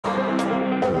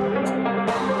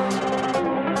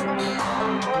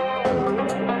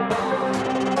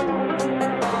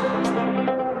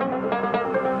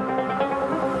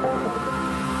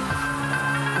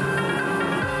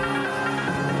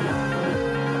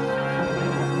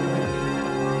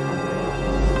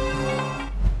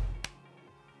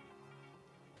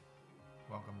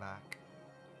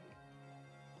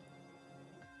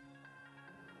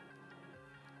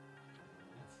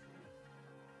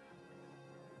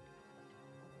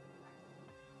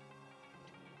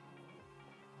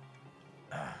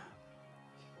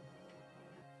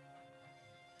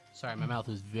Sorry, my mouth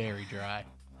is very dry.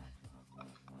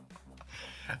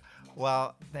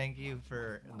 Well, thank you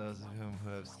for those of whom who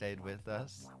have stayed with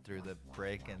us through the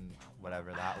break and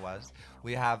whatever that was.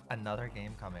 We have another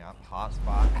game coming up.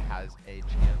 Hotspot has a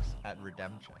chance at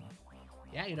redemption.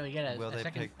 Yeah, you get Will a they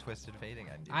second. pick Twisted Fate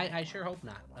again? I sure hope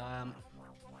not.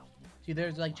 See,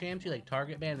 there's like champs you like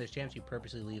target ban. There's champs you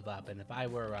purposely leave up. And if I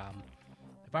were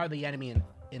the enemy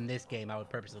in this game, I would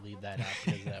purposely leave that up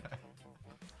because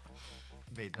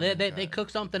they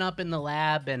cooked something up in the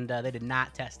lab and they did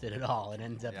not test it at all. It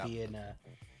ends up being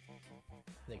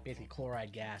like basically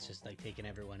chloride gas, just like taking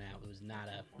everyone out. It was not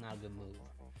a good move.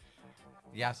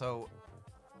 Yeah, so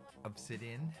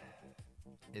Obsidian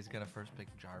is gonna first pick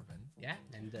Jarvan. Yeah,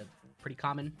 and pretty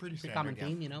common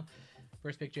theme,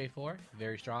 First pick J4,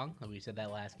 very strong. We said that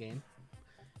last game.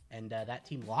 And that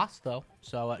team lost, though.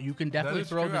 So you can definitely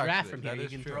throw the draft from here. You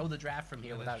can throw the draft from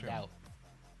here without a doubt.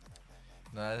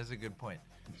 No, that is a good point.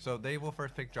 So they will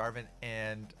first pick Jarvan,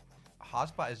 and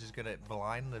Hotspot is just going to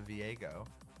blind the Viego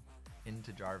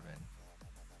into Jarvan.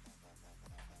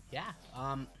 Yeah.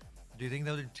 Do you think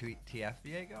they'll do TF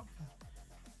Viego?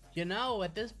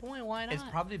 At this point, why not? It's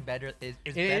probably better. It's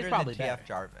It better is probably than TF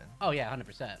better. Jarvan. Oh, yeah,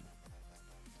 100%.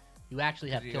 You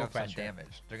actually have kill pressure. Some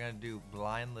damage. They're going to do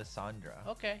blind Lissandra.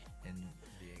 Okay. In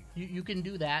Viego. You can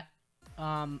do that.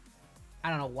 I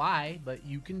don't know why, but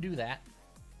you can do that.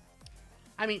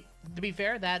 I mean, to be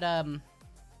fair, that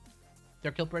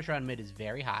their kill pressure on mid is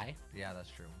very high. Yeah, that's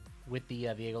true. With the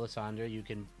Viego Lissandra, you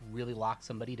can really lock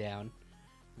somebody down.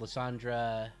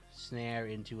 Lissandra snare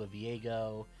into a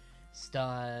Viego,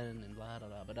 stun, and blah,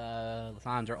 blah, blah, blah.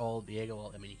 Lissandra ult,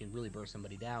 Viego, I mean, you can really burst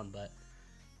somebody down, but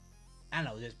I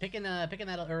don't know, just picking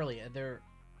that early. Their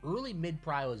early mid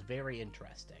prio is very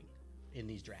interesting in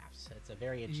these drafts. It's a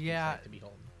very interesting sight to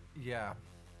behold. Yeah.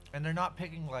 And they're not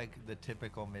picking like the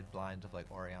typical mid blinds of like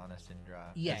Orianna, Syndra.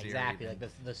 Yeah, Azir, exactly. even.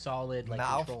 Like the solid like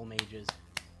control mages.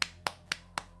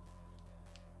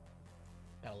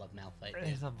 Gotta love Malphite.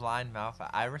 He's a blind Malphite.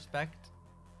 I respect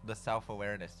the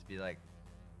self-awareness to be like,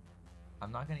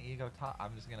 I'm not gonna ego top.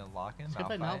 I'm just gonna lock in Malphite.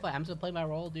 Play Malphite. I'm just gonna play my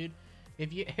role, dude.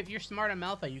 If you're smart on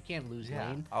Malphite, you can't lose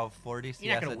lane. I'll 40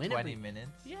 CS at 20 minutes.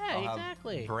 Yeah, I'll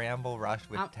exactly. Have Bramble Rush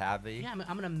with Tabby. Yeah,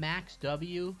 I'm gonna max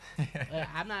W.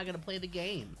 I'm not gonna play the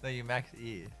game. No, you max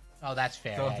E. Oh, that's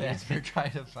fair. So if they're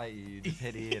trying to fight you, you just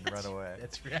hit E and run away.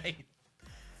 That's right.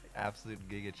 Absolute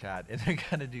Giga Chat, and they're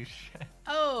gonna do shit.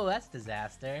 Oh, that's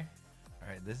disaster. All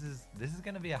right, this is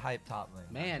gonna be a hype top lane.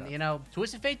 Man,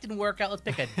 Twisted Fate didn't work out. Let's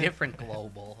pick a different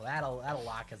global. That'll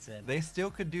lock us in. They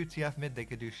still could do TF mid. They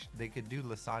could do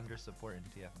Lissandra support in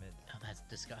TF mid. Oh, that's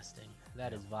disgusting.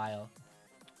 That is vile.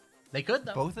 They could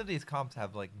though. Both of these comps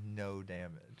have like no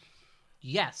damage.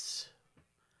 Yes.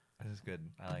 This is good.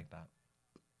 I like that.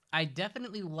 I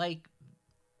definitely like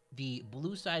the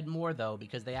blue side more though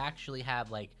because they actually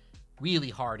have like really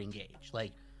hard engage,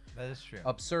 like that is true.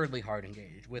 Absurdly hard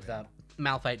engage with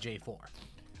Malphite J4.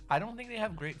 I don't think they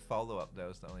have great follow up though.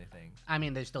 Is the only thing. I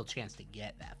mean, there's still a chance to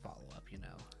get that follow up.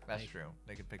 That's true.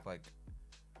 They could pick like.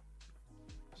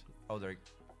 Oh, they're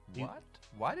what?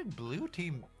 Why did blue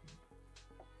team?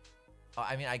 Oh,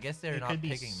 I mean, I guess they're not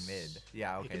picking mid.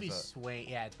 Yeah, okay. It could be Swain.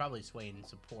 Yeah, it's probably Swain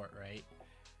support, right?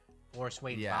 Or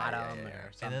Swain bottom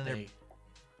or something. And then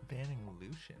they're banning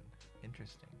Lucian.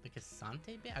 Interesting. Because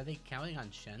Sante are they counting on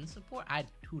Shen support?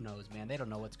 Who knows, man? They don't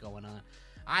know what's going on.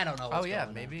 I don't know what's going on. Oh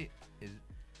yeah, maybe.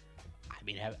 I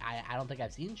mean, I don't think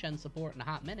I've seen Shen support in a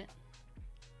hot minute.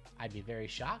 I'd be very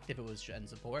shocked if it was Shen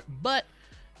support, but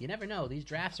you never know. These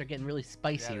drafts are getting really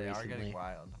spicy recently. Yeah, they are getting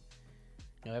wild.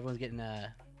 Everyone's getting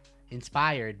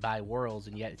inspired by Worlds,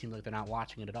 and yet it seems like they're not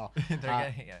watching it at all.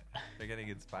 They're getting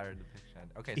inspired to pick Shen.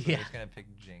 Okay, so they're just gonna pick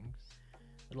Jinx.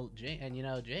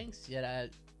 And Jinx,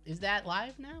 is that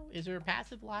live now? Is there a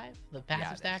passive live? The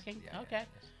passive stacking? Yeah, okay.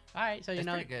 All right, so it's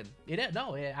pretty good. It is.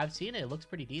 No, I've seen it. It looks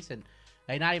pretty decent.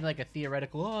 Like, not even like a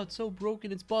theoretical, oh, it's so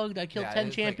broken, it's bugged, I killed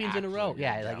 10 champions in a row.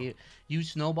 Like you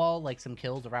snowball like some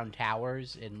kills around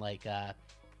towers and like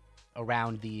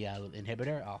around the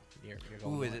inhibitor. Oh, you're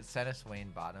going. Ooh, is it Senna Swain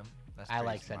bottom? I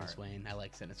like Senna Swain. I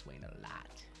like Senna Swain a lot.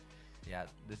 Yeah,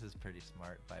 this is pretty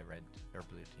smart by red or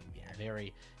blue team. Yeah,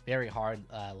 very, very hard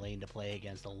lane to play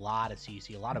against. A lot of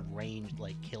CC, a lot of ranged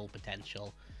like kill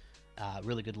potential.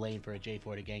 Really good lane for a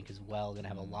J4 to gank as well. Gonna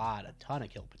have a ton of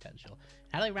kill potential.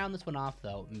 How do they round this one off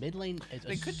though? Mid lane is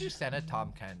they could do Senna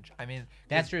Tom Kench. I mean,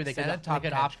 that's true. They could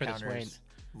opt for the Swain.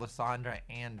 Lissandra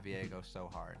and Viego so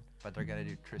hard, but they're gonna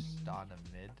do Tristana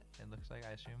mid. It looks like,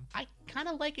 I assume. I kind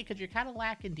of like it because you're kind of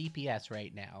lacking DPS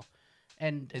right now.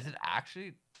 And is it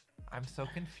actually? I'm so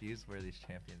confused where these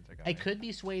champions are going. It could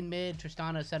be Swain mid,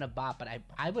 Tristana, Senna bot, but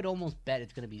I would almost bet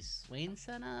it's going to be Swain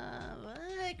Senna.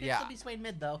 It could still be Swain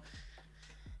mid, though.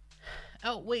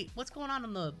 Oh, wait. What's going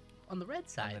on the red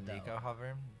side, on the Nico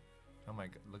hover? Oh, my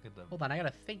God. Look at the... Hold on. I got to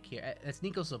think here. It's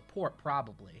Nico support,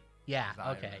 probably. Yeah.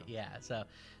 Zyra. Okay. Yeah. So,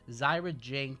 Zyra,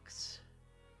 Jinx.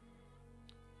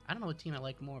 I don't know what team I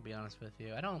like more, to be honest with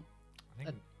you. I think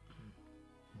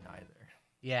neither.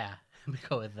 Yeah. Let me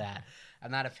go with that. I'm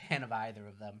not a fan of either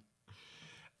of them.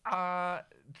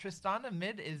 Tristana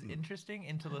mid is interesting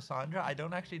into Lissandra. I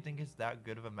don't actually think it's that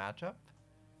good of a matchup.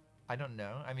 I don't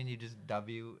know. I mean, you just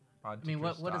W onto,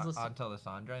 onto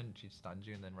Lissandra and she stuns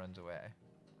you and then runs away.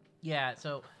 Yeah,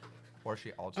 so... Or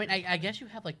she ults. I mean, I guess you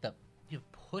have, like, you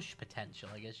have push potential.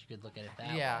 I guess you could look at it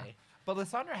that way. Yeah. But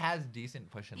Lissandra has decent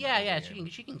push in the game.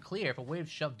 She can clear. If a wave's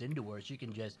shoved into her, she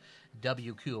can just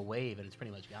WQ a wave and it's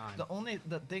pretty much gone.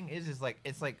 The thing is like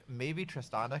it's like maybe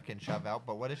Tristana can shove out,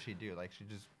 but what does she do? Like she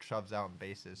just shoves out in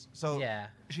bases. So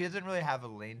she doesn't really have a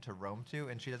lane to roam to,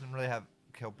 and she doesn't really have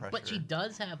kill pressure. But she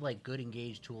does have like good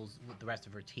engage tools with the rest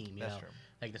of her team. You know, true.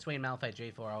 Like the Swain, Malphite,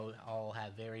 J4 all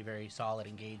have very, very solid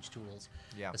engage tools.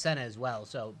 Yeah. The Senna as well.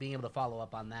 So being able to follow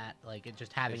up on that, like it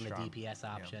just having the DPS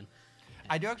option. Yeah.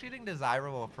 I do actually think the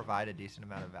Zyra will provide a decent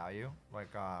amount of value.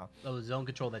 Like the zone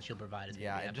control that she'll provide is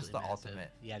and just the massive. ultimate.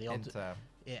 Yeah, the ultimate.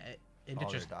 Into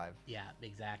just dive. Yeah,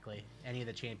 exactly. Any of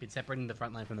the champions separating the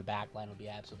front line from the back line would be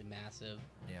absolutely massive.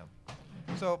 Yeah.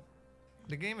 So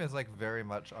the game is like very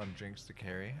much on Jinx to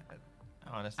carry.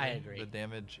 Honestly, I agree. The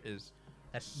damage is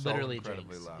literally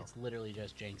incredibly Jinx. low. It's literally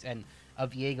just Jinx and a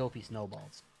Viego if he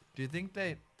snowballs. Do you think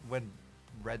that when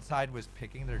Red Side was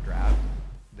picking their draft,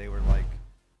 they were like,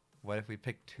 what if we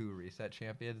pick 2 reset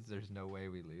champions? There's no way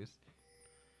we lose.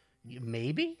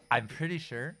 Maybe? I'm pretty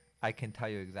sure I can tell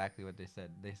you exactly what they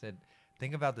said. They said,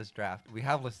 think about this draft. We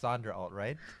have Lissandra ult,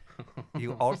 right?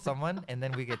 You ult someone, and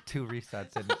then we get 2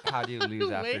 resets. And how do you lose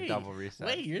after double resets?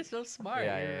 Wait, you're so smart.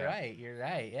 You're right. You're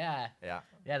right. Yeah. Yeah.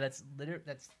 Yeah, that's literally...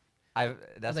 That's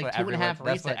like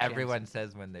what everyone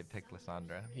says when they pick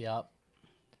Lissandra. Yep.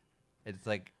 It's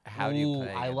like, how do you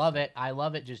play? I love it. I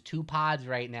love it. Just 2 pods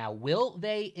right now. Will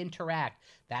they interact?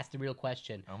 That's the real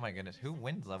question. Oh my goodness. Who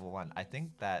wins level 1? I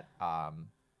think that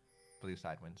blue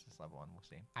side wins this level 1. We'll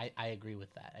see. I agree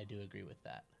with that. I do agree with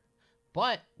that.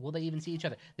 But will they even see each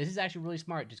other? This is actually really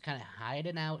smart. Just kind of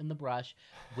hiding out in the brush.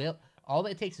 All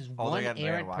it takes is one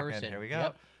errant person. Here we go.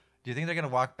 Yep. Do you think they're going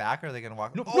to walk back or are they going to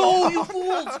walk... No, you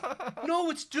fools!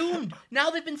 No, it's doomed. Now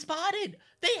they've been spotted.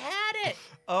 They had it.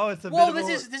 Oh, it's a Whoa, this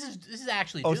is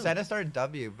actually doomed. Oh, Senna started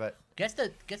W, but... Gets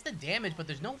the damage, but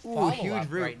there's no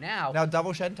follow-up right now. Now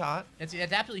double Shen taunt. It's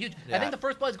absolutely huge. Yeah. I think the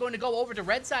first blood is going to go over to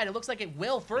red side. It looks like it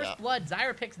will. First blood,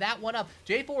 Zyra picks that one up.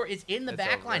 J4 is in the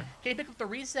back line. Can he pick up the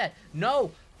reset? No.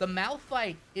 The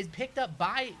Malphite is picked up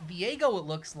by Viego, it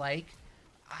looks like.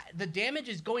 The damage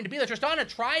is going to be there. Tristana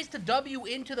tries to W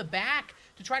into the back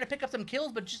to try to pick up some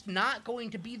kills, but just not going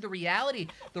to be the reality.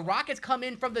 The rockets come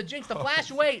in from the Jinx. The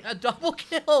flash away. A double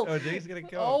kill. Oh, Jinx is going to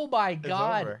kill. Oh, my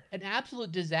God. An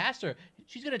absolute disaster.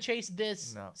 She's going to chase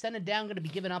this. No. Send it down. Going to be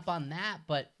giving up on that.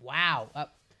 But, wow.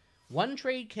 1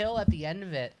 trade kill at the end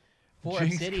of it for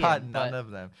Jinx Obsidian. Got none of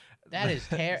them. That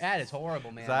is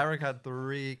horrible, man. Zyra got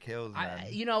 3 kills, man.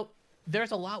 You know...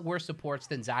 There's a lot worse supports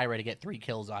than Zyra to get 3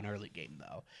 kills on early game,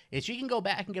 though. If she can go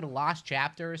back and get a lost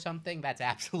chapter or something, that's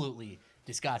absolutely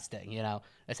disgusting, you know?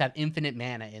 Let's have infinite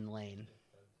mana in lane.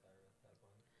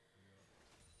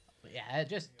 But yeah,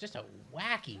 just a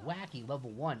wacky level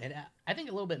 1. And I think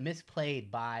a little bit misplayed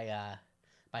by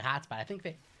Hotspot. I think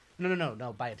they...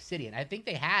 No, by Obsidian. I think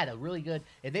they had a really good...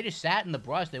 If they just sat in the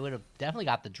brush, they would have definitely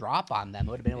got the drop on them.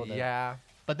 Would have been able to... Yeah.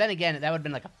 But then again, that would have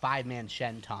been like a 5-man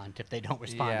Shen taunt if they don't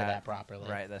respond to that properly.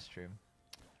 Right, that's true.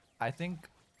 I think,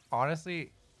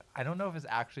 honestly, I don't know if it's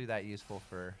actually that useful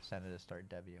for Senna to start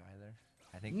W either.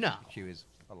 I think Q is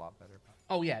a lot better.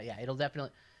 Oh, yeah.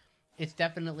 It's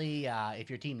definitely, if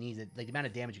your team needs it, like the amount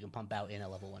of damage you can pump out in a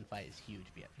level 1 fight is huge.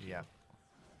 Yeah.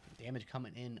 Damage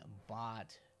coming in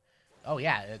bot. Oh,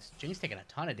 yeah, Jinx taking a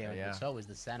ton of damage, but so is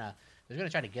the Senna. They're going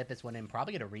to try to get this one in,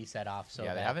 probably get a reset off. So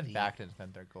they haven't backed and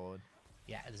spent their gold.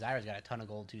 Yeah, Zyra's got a ton of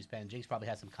gold to spend. Jinx probably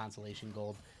has some consolation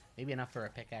gold. Maybe enough for a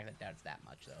pickaxe. I doubt it's that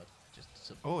much, though. It's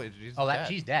just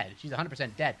she's dead. She's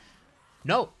 100% dead.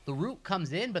 No, the root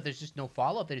comes in, but there's just no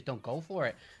follow-up. They just don't go for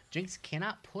it. Jinx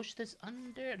cannot push this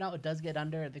under. No, it does get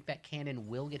under. I think that cannon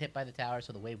will get hit by the tower,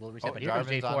 so the wave will reset. Oh, but here comes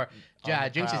Jarvan's J4. on the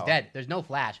Jinx is prowl. dead. There's no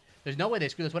flash. There's no way they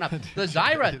screw this one up. The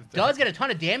Zyra does get a ton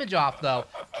of damage off, though.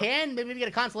 Can maybe get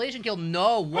a consolation kill?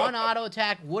 No. One auto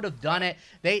attack would have done it.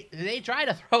 They tried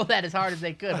to throw that as hard as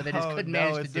they could, but they just couldn't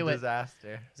manage to do it.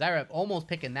 Disaster. Zyra almost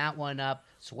picking that one up.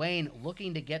 Swain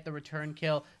looking to get the return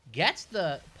kill. Gets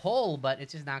the pull, but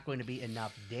it's just not going to be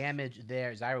enough damage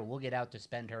there. Zyra will get out to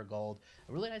spend her gold.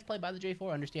 A really nice play by the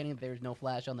J4, understanding that there's no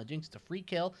flash on the Jinx. It's a free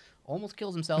kill. Almost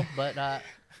kills himself, but,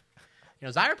 you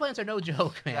know, Zyra plants are no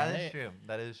joke, man. That is true.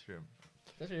 That is true.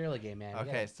 Especially early game, man.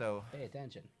 Okay, so pay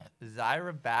attention.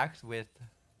 Zyra backs with...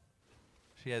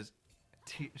 She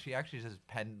actually has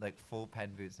full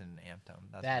pen boots and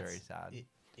Amptome. That's very sad.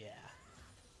 Yeah.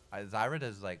 Zyra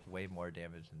does like way more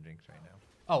damage than Jinx right now.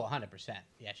 Oh, 100%.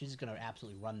 Yeah, she's just going to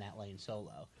absolutely run that lane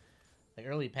solo. Like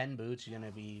early pen boots, you're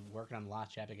going to be working on the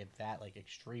last chapter to get that like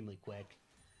extremely quick.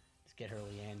 Just get her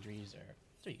Leandries or...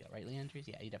 There you go, right, Leandries?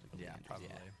 Yeah, you definitely go Leandries, probably.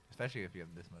 Yeah. Especially if you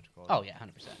have this much gold. Oh, yeah,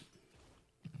 100%.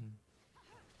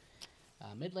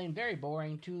 Mid lane, very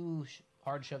boring. Two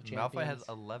hard shove champions. Malphite has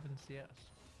 11 CS.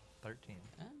 13.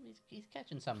 He's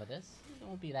catching some of this. It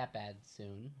won't be that bad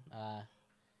soon. Oh,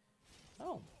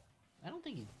 I don't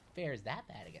think he fares that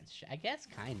bad against Shen. I guess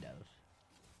kind of.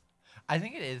 I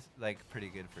think it is like pretty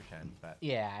good for Shen, but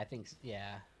yeah, I think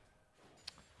yeah.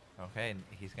 Okay, and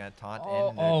he's gonna taunt in.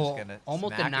 And they're just gonna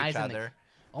almost smack denies each him other.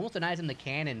 Almost denies him the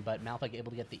cannon, but Malphite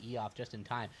able to get the E off just in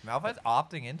time. Malphite's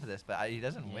opting into this, but he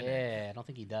doesn't win it. Yeah, I don't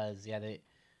think he does. Yeah,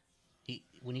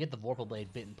 when you get the Vorpal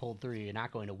Blade bit and pulled through, you're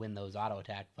not going to win those auto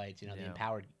attack fights. You know, the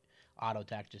empowered auto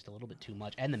attack just a little bit too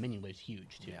much, and the minion wave's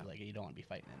huge too. Like you don't want to be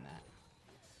fighting in that.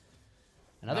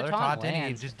 Another taunt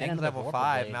lands. He just dings level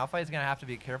 5. Malphite's gonna have to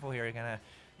be careful here. He's gonna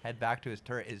head back to his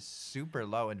turret. Is super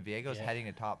low, and Viego's heading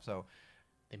to top. So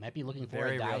they might be looking for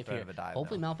a dive here.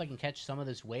 Hopefully Malphite can catch some of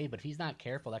this wave, but if he's not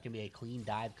careful, that can be a clean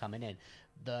dive coming in.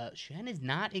 The Shen is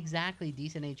not exactly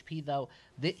decent HP though.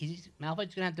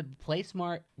 Malphite's gonna have to play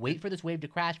smart, wait for this wave to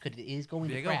crash because it is going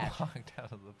to crash. Blocked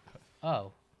out of the...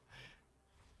 Oh.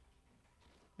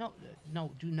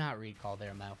 No, do not recall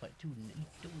there, Malphite. Do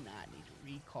not need to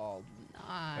recall. Do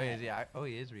not.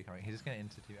 He is recalling. He's just gonna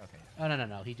institute. Okay. Oh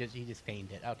no. He just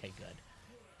feigned it. Okay, good.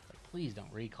 But please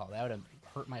don't recall. That would have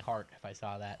hurt my heart if I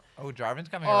saw that. Oh, Jarvan's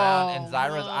coming around, and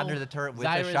Zyra's under the turret with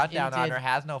a shutdown on her.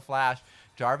 Has no flash.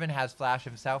 Jarvan has flash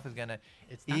himself. Is gonna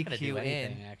EQ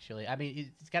in. Actually, I mean,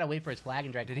 he's got to wait for his flag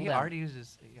and drag. Did he already use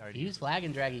his? He used flag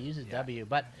and drag. He uses W,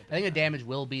 but I think the damage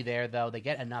will be there though. They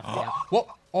get enough down. Whoa!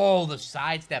 Oh, the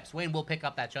sidestep. Swain will pick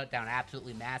up that shutdown.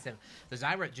 Absolutely massive. The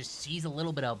Zyra just sees a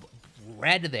little bit of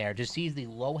red there. Just sees the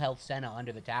low health Senna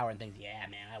under the tower and thinks, yeah,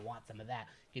 man, I want some of that.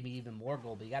 Give me even more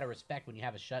gold. But you got to respect when you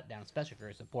have a shutdown, especially for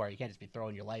a support. You can't just be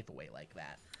throwing your life away like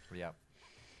that. Yep.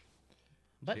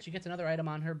 But she gets another item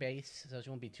on her base, so she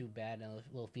won't be too bad. A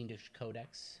little fiendish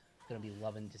codex. Gonna be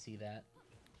loving to see that.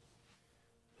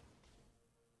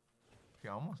 She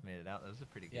almost made it out. That was a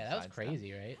pretty good. Yeah, that was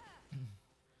crazy, right?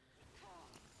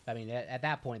 I mean, at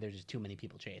that point, there's just too many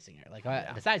people chasing her. Like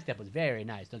the sidestep was very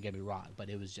nice. Don't get me wrong, but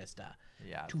it was just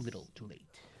too little, too late.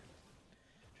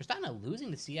 Tristana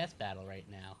losing the CS battle right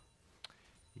now.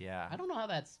 Yeah. I don't know how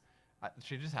that's.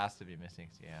 She just has to be missing.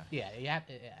 Yeah. Yeah, you have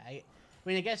to. I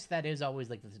mean, I guess that is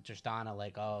always like the Tristana,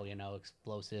 like, oh, you know,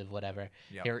 explosive, whatever.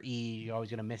 Yep. Her E, you're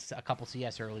always gonna miss a couple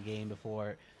CS early game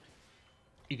before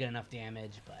you get enough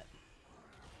damage, but.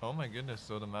 Oh my goodness!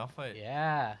 So the Malphite.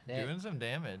 Yeah. Doing some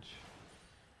damage.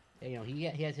 You know, he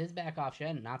has his back off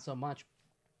Shen, not so much.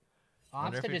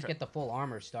 Opts to just get the full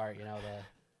armor start, you know,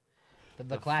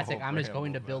 the classic, I'm just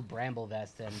going to build Bramble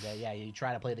Vest, and yeah, you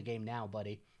try to play the game now,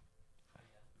 buddy.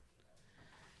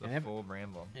 Full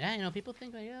Bramble. Yeah, you know, people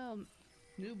think, like, oh,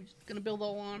 noob, just going to build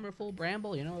all armor, full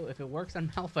Bramble. You know, if it works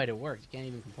on Malphite, it works. You can't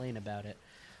even complain about it.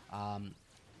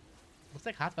 Looks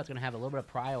like Hotspot's going to have a little bit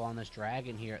of prio on this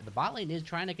dragon here. The bot lane is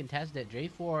trying to contest it.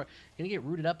 J4 going to get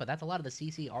rooted up, but that's a lot of the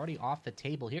CC already off the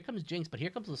table. Here comes Jinx, but here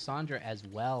comes Lissandra as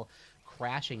well,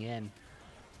 crashing in.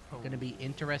 Going to be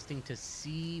interesting to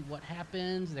see what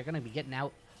happens. They're going to be getting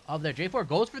out of there. J4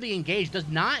 goes for the engage, does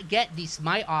not get the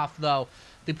smite off, though.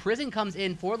 The prison comes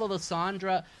in for the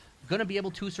Lissandra. Going to be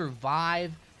able to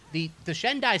survive. The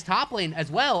Shen dies top lane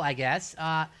as well, I guess.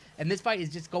 And this fight is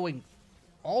just going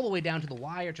all the way down to the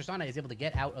wire. Tristana is able to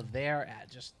get out of there.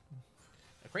 Just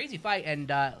a crazy fight,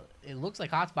 and it looks like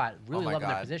Hotspot really loving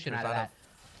their position out of that.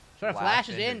 Sort of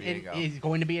flashes in, and is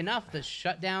going to be enough. The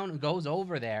shutdown goes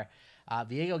over there.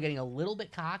 Viego getting a little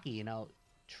bit cocky, you know,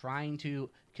 trying to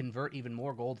convert even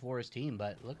more gold for his team.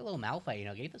 But look at little Malphite, you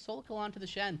know, gave the solo kill onto the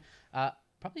Shen.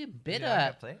 Probably a bit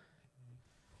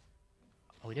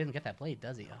Oh, he didn't get that blade,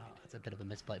 does he? Oh, that's a bit of a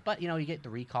misplay. But, you know, you get the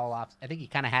recall off. I think he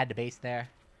kind of had to base there.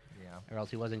 Yeah. Or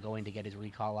else he wasn't going to get his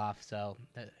recall off. So,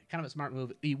 kind of a smart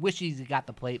move. He wishes he got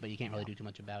the plate, but you can't really do too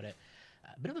much about it.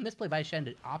 A bit of a misplay by Shen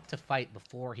to opt to fight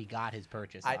before he got his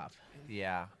purchase off.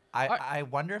 Yeah. I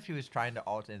wonder if he was trying to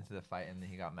ult into the fight and then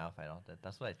he got Malphite ulted.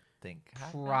 That's what I think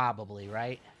happened. Probably,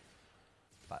 right?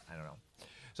 But I don't know.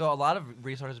 So a lot of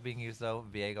resources being used though.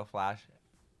 Viego flash,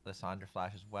 Lissandra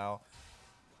flash as well.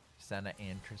 Senna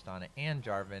and Tristana and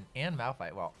Jarvan and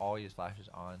Malphite. Well, all use flashes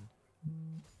on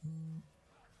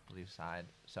blue side.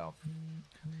 So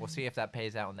we'll see if that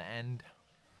pays out in the end.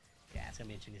 Yeah, it's going to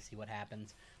be interesting to see what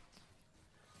happens.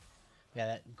 Yeah,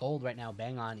 that gold right now,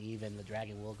 bang on even. The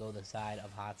Dragon will go the side of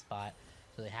Hotspot.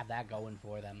 So they have that going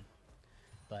for them.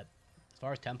 But as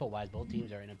far as tempo-wise, both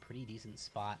teams are in a pretty decent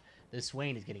spot. This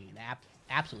Swain is getting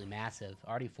absolutely massive.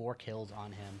 Already 4 kills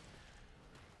on him.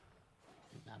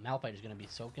 Malphite is going to be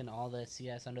soaking all the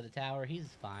CS under the tower. He's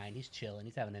fine. He's chilling.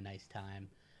 He's having a nice time.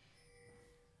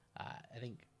 I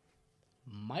think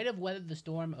might have weathered the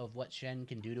storm of what Shen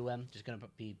can do to him. Just going to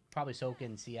be probably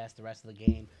soaking CS the rest of the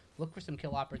game. Look for some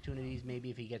kill opportunities,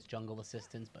 maybe if he gets jungle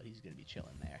assistance, but he's going to be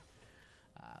chilling there.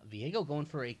 Viego going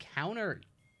for a counter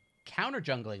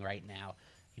jungling right now.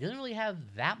 He doesn't really have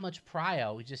that much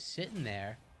prio. He's just sitting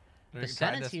there. The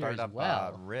Senna's here as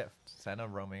well. Rift. Senna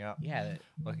roaming up. Yeah.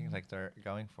 Looking like they're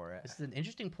going for it. This is an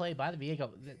interesting play by the Viego.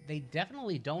 They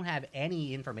definitely don't have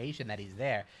any information that he's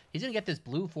there. He's going to get this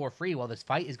blue for free while this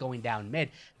fight is going down mid.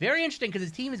 Very interesting because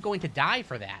his team is going to die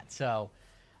for that. So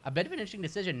a bit of an interesting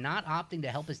decision, not opting to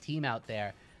help his team out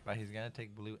there. But he's going to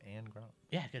take blue and Gromp.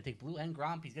 Yeah, he's going to take blue and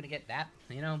Gromp. He's going to get that,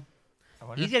 you know.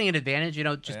 He's getting an advantage, you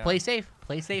know, just play safe.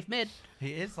 Play safe mid.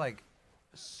 He is like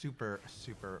super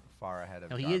far ahead of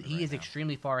no, he is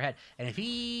extremely far ahead. And if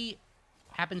he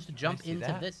happens to jump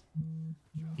into this,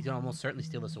 he's going to almost certainly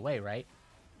steal this away, right?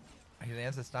 He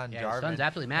lands the stun. Yeah, Jarvan stun's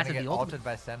absolutely massive. Get ulted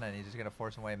by Senna, and he's just going to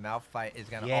force him away. Malphite is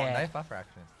going to nice buffer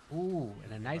action. Ooh,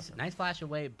 and a nice flash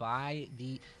away by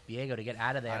the Viego to get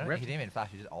out of there. He didn't even flash,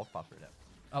 he just ult buffered it.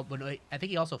 Oh, but no, I think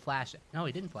he also flashed. No,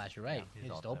 he didn't flash, you're right. Yeah, he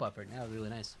just ult buffered. That was really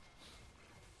nice.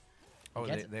 Oh,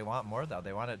 they want more, though.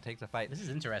 They want to take the fight. This is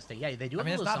interesting. Yeah, they do have I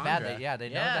mean, it's not bad. They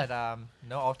know that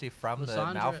no ulti from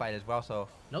Lissandra, the Malphite as well, so...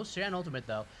 No Shen ultimate,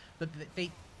 though. But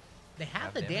they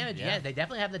have the damage. Yeah, they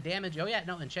definitely have the damage. Oh, yeah,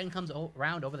 no, and Shen comes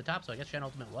around over the top, so I guess Shen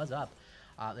ultimate was up.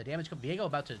 The damage comes. Viego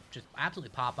about to just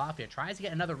absolutely pop off here. Tries to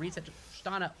get another reset.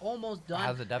 Tristana almost done.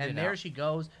 Has a W and now. There she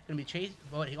goes. Going to be chased.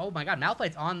 Oh, my God.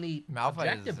 Malphite's on the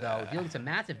objective, though. Dealing some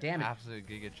massive damage. Absolute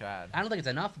Giga Chad. I don't think it's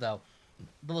enough, though.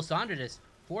 The Lissandra just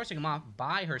forcing him off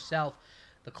by herself.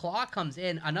 The Claw comes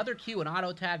in. Another Q, an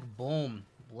auto tag. Boom.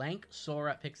 Blank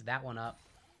Sora picks that one up.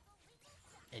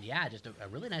 And yeah, just a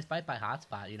really nice fight by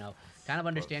Hotspot, you know, kind of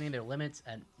understanding their limits.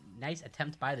 A nice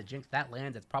attempt by the Jinx. That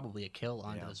lands. It's probably a kill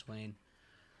onto the Swain.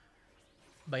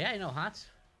 But yeah, you know,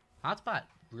 Hotspot,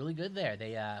 really good there.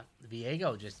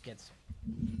 Viego just gets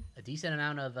a decent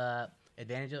amount of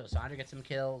advantage. Lissandra gets some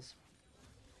kills.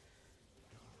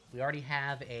 We already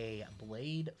have a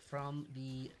blade from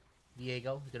the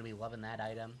Viego. He's going to be loving that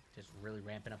item. Just really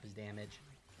ramping up his damage.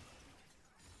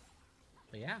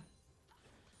 But yeah.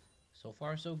 So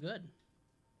far, so good.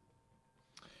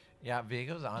 Yeah,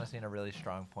 Viego's honestly in a really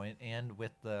strong point, and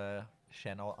with the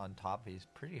Shen on top, he's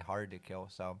pretty hard to kill,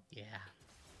 so... Yeah,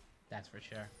 that's for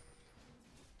sure.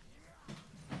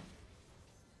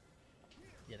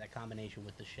 Yeah, that combination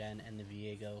with the Shen and the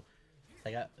Viego.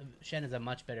 Like, Shen is a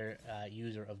much better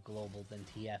user of global than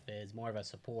TF is. More of a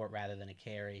support rather than a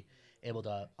carry. Able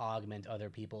to augment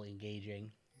other people engaging.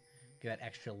 Get that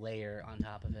extra layer on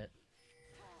top of it.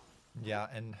 Yeah,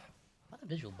 and... A lot of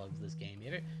visual bugs this game.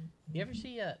 You ever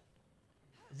see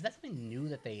is that something new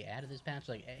that they added this patch?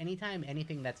 Like anytime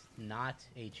anything that's not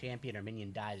a champion or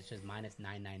minion dies, it's just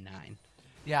 -999.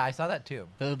 Yeah, I saw that too.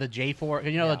 The J4,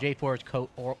 you know, the J4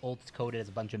 is ult's coded as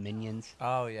a bunch of minions.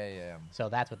 Oh yeah. So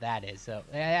that's what that is. So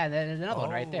yeah, there's another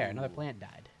one right there. Another plant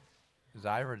died.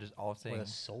 Zyra just ulting. Or the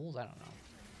souls, I don't know.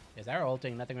 Yeah, Zyra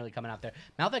ulting, nothing really coming out there.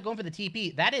 Malphite going for the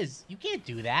TP. That is, you can't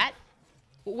do that.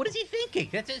 What is he thinking?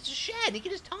 It's a Shen. He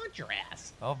can just taunt your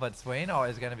ass. Oh, but Swaino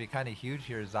is going to be kind of huge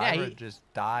here. Zyra just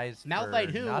dies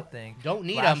Malphite for nothing. Don't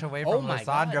need flash him. away from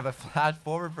Lissandra, but flash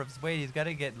forward from Swain. He's going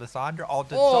to get Lissandra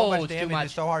ulted. So much damage.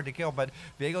 It's so hard to kill, but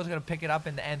Viego's going to pick it up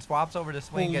in the end. Swaps over to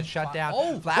Swain, gets shut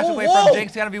down. Flash away from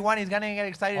Jinx. Going to be one. He's going to get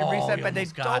excited and reset, but they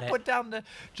don't put down the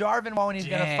Jarvan one. He's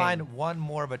going to find one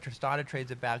more, but Tristana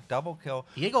trades it back. Double kill.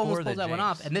 Viego almost pulls that one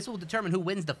off, and this will determine who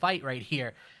wins the fight right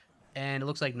here. And it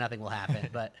looks like nothing will happen,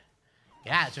 but...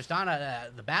 Yeah,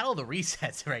 Tristana, the battle of the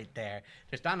resets right there.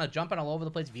 Tristana jumping all over the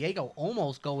place. Viego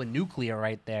almost going nuclear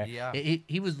right there. Yeah.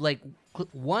 He was like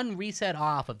one reset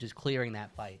off of just clearing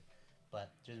that fight.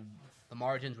 But just, the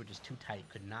margins were just too tight.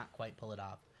 Could not quite pull it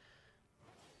off.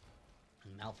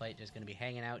 And Malphite just going to be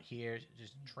hanging out here,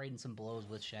 just trading some blows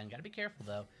with Shen. Got to be careful,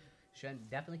 though. Shen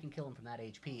definitely can kill him from that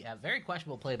HP. Very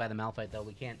questionable play by the Malphite, though.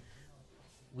 We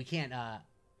can't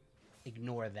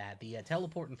ignore that. The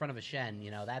teleport in front of a Shen,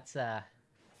 you know, that's...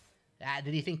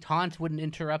 did you think taunt wouldn't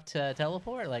interrupt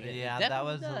teleport? Like, yeah, that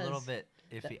was a little bit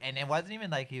iffy. And it wasn't even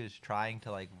like he was trying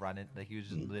to, like, run it. Like, he was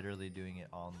just literally doing it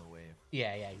on the wave.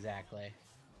 Yeah, exactly.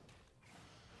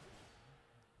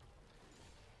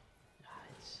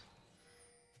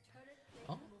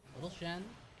 Oh, little Shen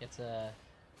gets a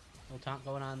little taunt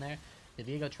going on there. The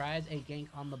Viego tries a gank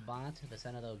on the bot. The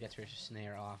Senna, though, gets her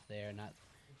snare off there.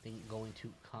 Nothing going to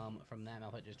come from that.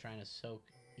 Malphite just trying to soak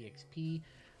EXP.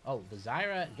 Oh, the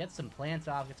Zyra gets some plants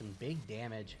off, gets some big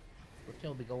damage. Brooktail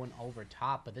will be going over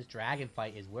top, but this dragon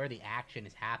fight is where the action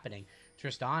is happening.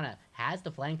 Tristana has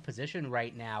the flank position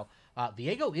right now.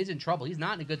 Viego is in trouble. He's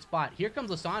not in a good spot. Here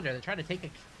comes Lissandra. They try to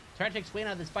take Swain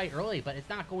out of this fight early, but it's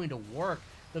not going to work.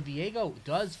 The Viego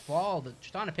does fall. The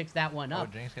Tristana picks that one up.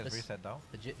 Oh, Jinx gets reset, though.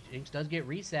 The Jinx does get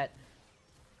reset.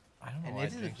 I don't know why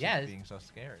Jinx is being so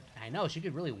scared. I know. She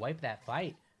could really wipe that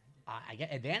fight. I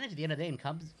get advantage at the end of the day and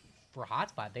comes for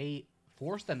Hotspot. They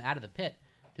force them out of the pit.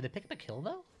 Do they pick up a kill,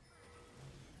 though?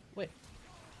 Wait.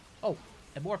 Oh,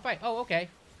 and more fight. Oh, okay.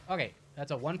 Okay,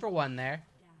 that's a 1-for-1 there.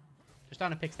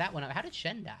 Tristana picks that one up. How did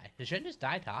Shen die? Did Shen just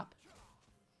die top?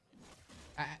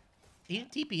 He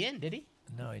didn't TP in, did he?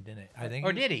 No, he didn't. I think.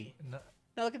 Or did he? No.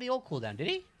 No, look at the old cooldown. Did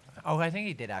he? Oh, I think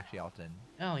he did actually ult in.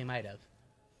 Oh, he might have.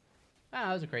 Oh,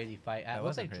 that was a crazy fight.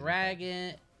 Looks like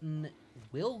Dragon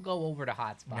will go over to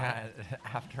Hotspot. Yeah,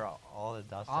 after all the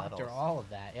dust settles. After all of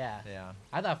that, yeah. Yeah.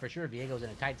 I thought for sure Viego's in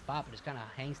a tight spot, but just kind of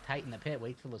hangs tight in the pit,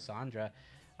 waits for Lissandra.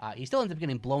 He still ends up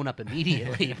getting blown up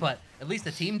immediately, but at least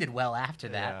the team did well after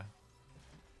that.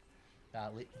 Yeah.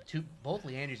 Both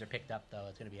Leandries are picked up, though.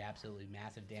 It's going to be absolutely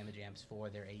massive damage amps for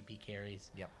their AP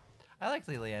carries. Yep. I like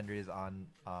the Leandries on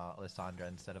Lissandra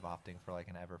instead of opting for like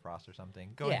an Everfrost or something.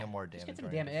 Going a more damage. Just get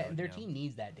some damage. Their team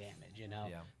needs that damage, you know?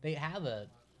 Yeah. They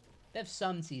have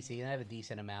some CC, and they have a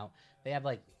decent amount. They have,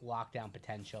 like, lockdown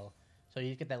potential. So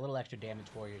you get that little extra damage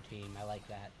for your team. I like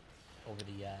that over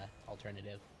the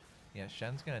alternative. Yeah,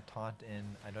 Shen's going to taunt in.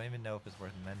 I don't even know if it's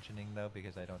worth mentioning, though,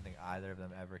 because I don't think either of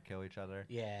them ever kill each other.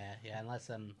 Yeah, unless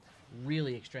some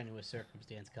really extraneous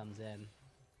circumstance comes in.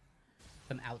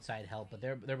 Some outside help, but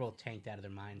they're both tanked out of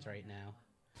their minds right now.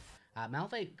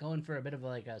 Malphite going for a bit of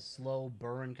like a slow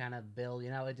burn kind of build, you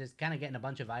know, it just kind of getting a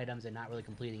bunch of items and not really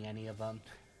completing any of them.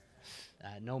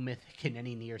 No mythic in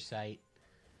any near sight.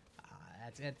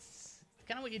 It's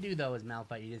kind of what you do though as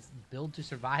Malphite. You just build to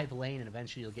survive lane, and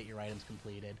eventually you'll get your items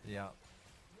completed. Yeah.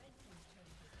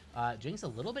 Jinx a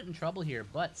little bit in trouble here,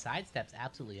 but sidesteps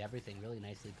absolutely everything. Really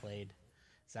nicely played.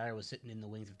 Zyra was sitting in the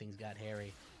wings if things got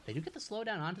hairy. They do get the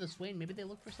slowdown onto the Swain. Maybe they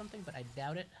look for something, but I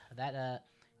doubt it. That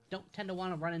don't tend to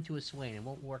want to run into a Swain. It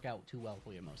won't work out too well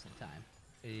for you most of the time.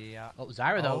 Yeah. Oh,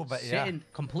 Zyra, though, sitting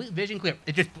complete vision clear.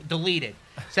 It just deleted.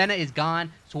 Senna is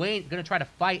gone. Swain going to try to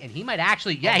fight, and he might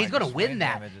actually... Yeah, he's going to win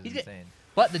that.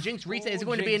 But the Jinx reset is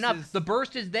going to be enough. The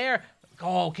burst is there.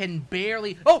 Oh, can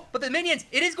barely... Oh, but the minions,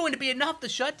 it is going to be enough. The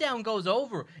shutdown goes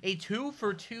over. A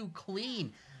 2-for-2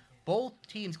 clean. Both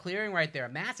teams clearing right there. A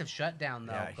massive shutdown,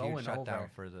 though, going huge shutdown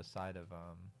over. For the side of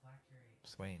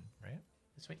Swain, right?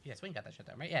 Swain got that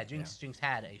shutdown, right? Yeah, Jinx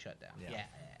had a shutdown. Yeah.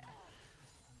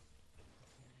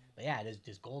 But yeah, it is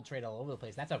just gold trade all over the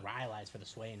place. That's a Rylai's for the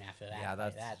Swain after that. Yeah,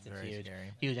 that's very huge.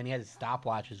 Scary. Huge, and he has a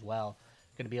stopwatch as well.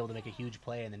 Going to be able to make a huge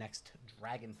play in the next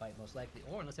dragon fight, most likely.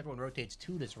 Or unless everyone rotates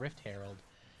to this Rift Herald.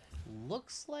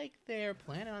 Looks like they're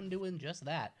planning on doing just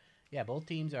that. Yeah, both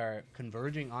teams are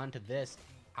converging onto this.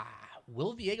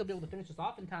 Will Viego be able to finish this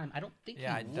off in time? I don't think he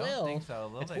will. I don't think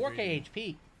so. It's 4K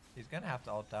HP. He's going to have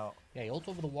to ult out. Yeah, he ults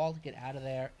over the wall to get out of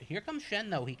there. Here comes Shen,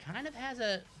 though. He kind of has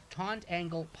a taunt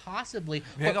angle, possibly.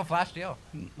 Viego flash deal.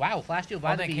 Wow, flash deal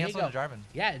by the Viego. Cancel the Jarvan.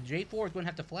 Yeah, J4 is going to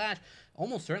have to flash.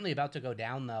 Almost certainly about to go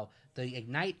down, though. The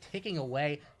Ignite ticking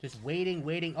away, just waiting.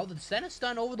 Oh, the Senna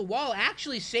stun over the wall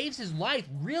actually saves his life.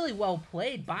 Really well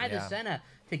played by the Senna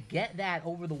to get that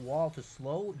over the wall to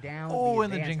slow down. Oh,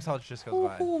 and the Jinx ult just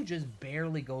goes wide. Just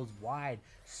barely goes wide.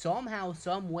 Somehow,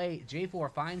 some way,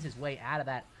 J4 finds his way out of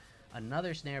that.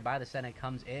 Another snare by the Senna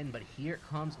comes in, but here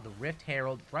comes the Rift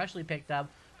Herald, freshly picked up.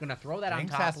 Gonna throw that on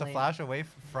top lane. Jinx has to flash away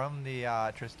from the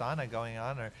Tristana going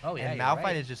on. Oh, yeah, and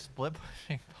Malphite is just split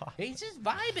pushing bot. He's just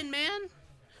vibing, man.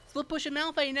 Split pushing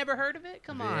Malphite, you never heard of it?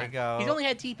 Come on. Viego. He's only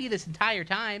had TP this entire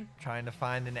time. Trying to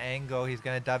find an angle. He's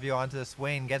going to W onto the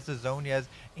Swain. Gets the Zonias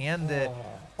and the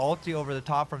ulti over the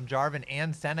top from Jarvan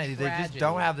and Senna. They just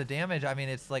don't have the damage. I mean,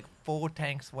 it's like full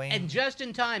tank Swain. And just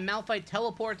in time, Malphite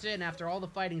teleports in after all the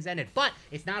fighting's ended. But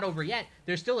it's not over yet.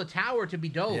 There's still a tower to be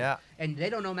dove. Yeah. And they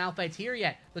don't know Malphite's here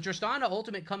yet. The Tristana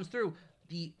ultimate comes through.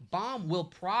 The bomb will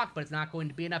proc, but it's not going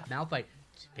to be enough. Malphite,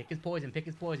 pick his poison, pick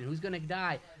his poison. Who's going to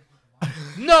die?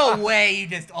 No way you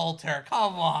just ult her.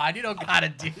 Come on. You don't got to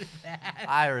do that.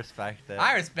 I respect it.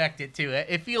 I respect it, too.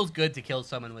 It feels good to kill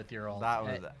someone with your ult.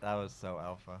 That was so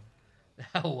alpha.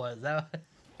 That was. That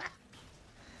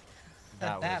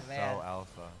was man. so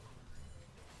alpha.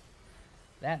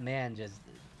 That man just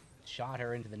shot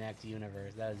her into the next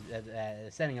universe. That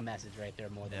was sending a message right there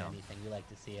more than anything. We like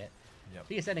to see it. Yep.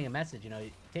 Speaking of sending a message, you know,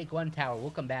 take one tower, we'll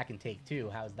come back and take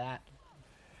two. How's that?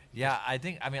 Yeah, I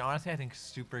mean, honestly, I think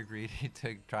super greedy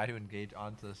to try to engage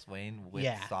onto the Swain with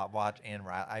stopwatch and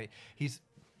Riley. He's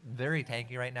very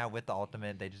tanky right now with the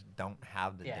ultimate. They just don't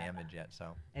have the damage yet.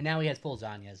 So. And now he has full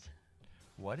Zanyas.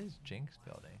 What is Jinx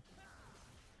building?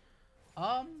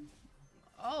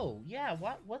 Oh yeah.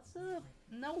 What's the?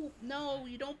 No.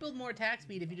 You don't build more attack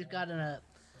speed if you just got a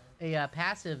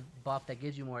passive buff that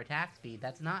gives you more attack speed.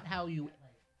 That's not how you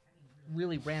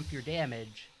really ramp your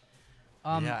damage.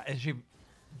 Yeah, is she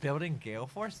building Gale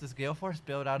Force? Does Gale Force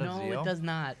build out of Zeal? No, it does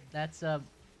not. That's if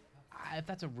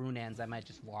that's a Runeans, I might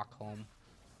just walk home.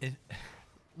 There's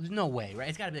no way, right?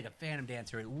 It's got to be like a Phantom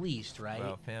Dancer at least, right?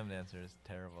 Well, Phantom Dancer is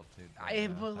terrible too.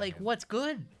 But like, what's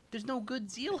good? There's no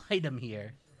good Zeal item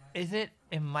here. Is it?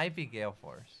 It might be Gale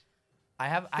Force.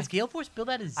 Does Gale Force build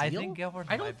out of Zeal? I think Gale Force.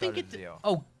 I don't think it's Zeal.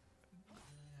 Oh,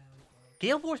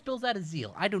 Gale Force builds out of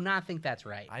Zeal. I do not think that's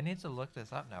right. I need to look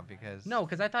this up now because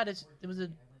because I thought it was a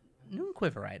Noon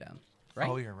Quiver item, right?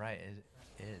 Oh, you're right. It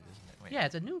is, isn't it? Wait. Yeah,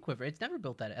 it's a Noon Quiver. It's never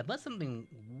built that unless something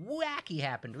wacky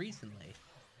happened recently.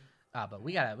 But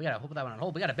we gotta put that one on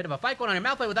hold. We got a bit of a fight going on in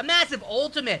Malphite with a massive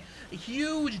ultimate,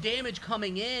 huge damage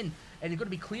coming in, and he's going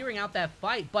to be clearing out that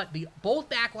fight. But both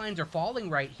backlines are falling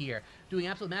right here, doing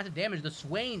absolute massive damage. The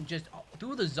Swain just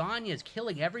through the Zanyas,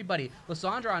 killing everybody.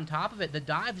 Lissandra on top of it. The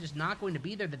dive is just not going to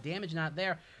be there. The damage not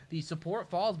there. The support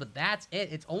falls, but that's it.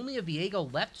 It's only a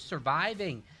Viego left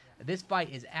surviving. This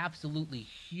fight is absolutely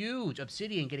huge.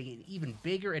 Obsidian getting an even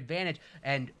bigger advantage,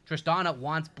 and Tristana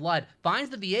wants blood. Finds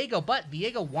the Viego, but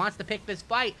Viego wants to pick this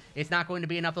fight. It's not going to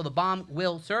be enough, though. The bomb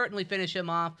will certainly finish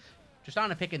him off.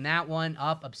 Tristana picking that one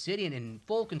up. Obsidian in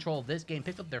full control of this game.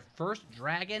 Picks up their first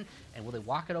dragon, and will they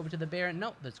walk it over to the Baron?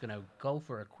 Nope, that's going to go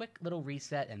for a quick little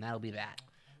reset, and that'll be that.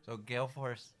 So Gale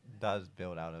Force does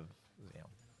build out of Zeal.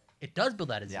 It does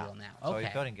build out of Zeal now. Okay. So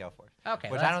he's building Gale Force.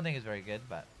 Okay. Which I don't think is very good,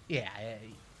 but... Yeah,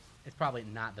 it's probably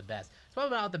not the best. It's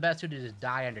probably not the best to just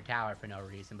die under tower for no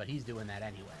reason, but he's doing that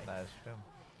anyway. That is true.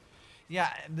 Yeah,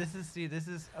 this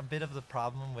is a bit of the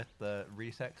problem with the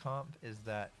reset comp is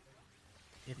that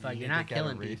if you're not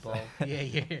killing people,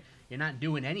 you're not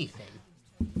doing anything.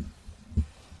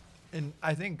 And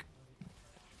I think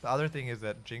the other thing is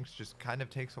that Jinx just kind of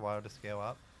takes a while to scale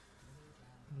up.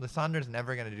 Lissandra's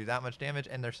never going to do that much damage,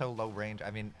 and they're so low range.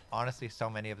 I mean, honestly, so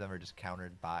many of them are just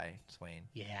countered by Swain.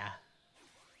 Yeah.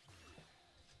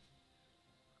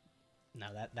 No,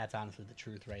 that's honestly the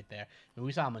truth right there. I mean,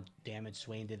 we saw how much damage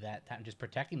Swain did that time, just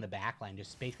protecting the backline,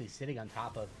 just basically sitting on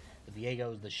top of the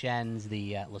Viegos, the Shens,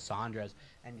 the Lissandras,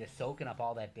 and just soaking up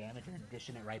all that damage and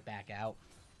dishing it right back out.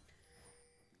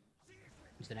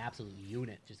 Just an absolute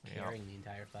unit, just carrying the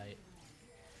entire fight.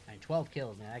 I mean, 12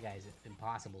 kills, man, that guy's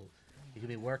impossible. He could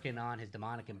be working on his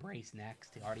Demonic Embrace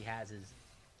next. He already has his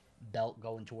belt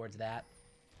going towards that.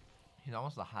 He's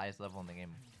almost the highest level in the game.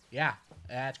 Yeah,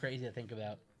 that's crazy to think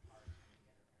about.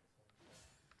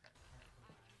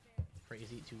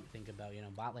 Crazy to think about. You know,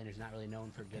 bot laner's not really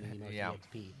known for getting the most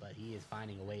EXP, but he is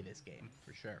finding a way this game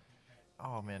for sure.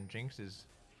 Oh man, Jinx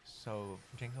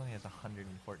only has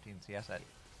 114 CS at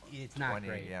it's not 20,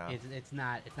 great. Yeah. It's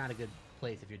not a good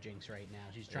place if you're Jinx right now.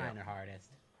 She's trying her hardest.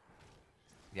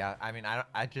 Yeah, I mean,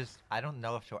 I don't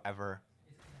know if she'll ever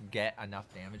get enough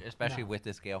damage, especially with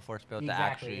this Gale Force build to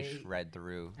actually shred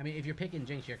through. I mean, if you're picking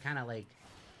Jinx, you're kind of like,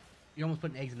 you're almost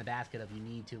putting eggs in the basket of you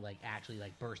need to like actually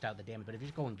like burst out the damage. But if you're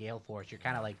just going Gale Force, you're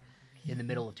kind of like in the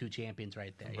middle of two champions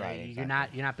right there. Right.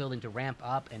 Exactly. You're not building to ramp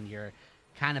up, and you're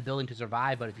kind of building to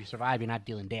survive. But if you survive, you're not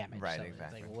dealing damage. Right. So Exactly.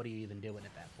 It's like, well, what are you even doing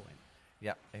at that point?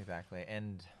 Yep. Exactly.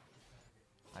 And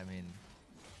I mean,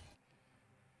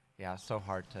 yeah, it's so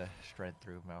hard to shred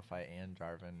through Malphite and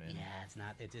Jarvan. And yeah, it's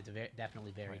not. It's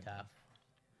definitely very tough.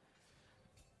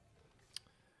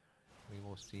 We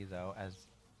will see though as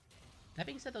That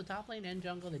being said, though, top lane and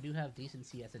jungle, they do have decent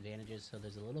CS advantages, so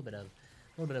there's a little bit of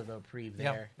a reprieve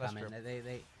Yeah, there that's coming. true.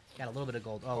 They got a little bit of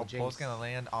gold. Oh, Well, Jinx. Pole's gonna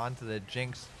land onto the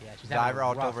Jinx. Yeah, she's having a Diver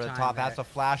out rough over the time top. there. Has to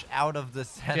flash out of the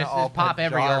center. Just pop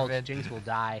every ult. Jarvan. Jinx will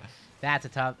die. That's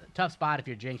a tough spot if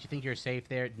you're Jinx. You think you're safe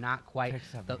there. Not quite.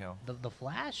 Takes that kill. The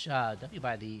flash W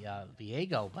by the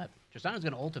Viego, but Tristana's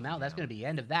going to ult him out. That's going to be the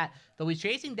end of that. Though he's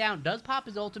chasing down, does pop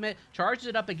his ultimate, charges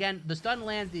it up again. The stun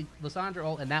lands the Lissandra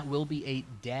ult, and that will be a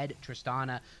dead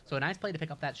Tristana. So a nice play to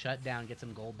pick up that shutdown, get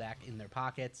some gold back in their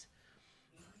pockets.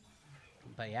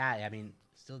 But yeah, I mean,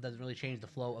 still doesn't really change the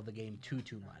flow of the game too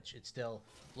much. It's still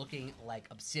looking like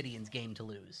Obsidian's game to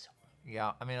lose.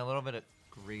 Yeah, I mean, a little bit of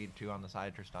greed too on the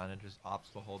side. Tristana just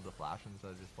opts to hold the flash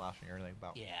instead of just flashing early.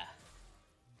 About.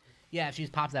 Yeah, if she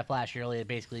just pops that flash early, it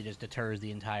basically just deters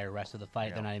the entire rest of the fight.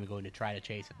 Yeah. They're not even going to try to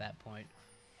chase at that point.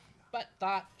 But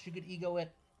thought she could ego it,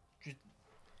 just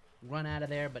run out of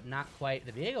there, but not quite.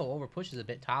 The Viego over pushes a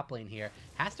bit top lane here.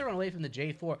 Has to run away from the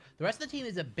J4. The rest of the team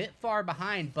is a bit far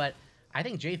behind, but I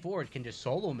think J4 can just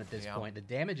solo him at this point. The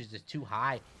damage is just too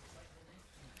high.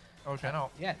 Oh, Shen-O.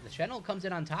 Yeah, the Shen-O comes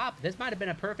in on top. This might have been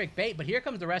a perfect bait, but here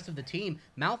comes the rest of the team.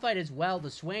 Malphite as well,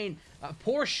 the Swain.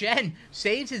 Poor Shen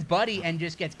saves his buddy and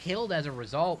just gets killed as a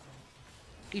result.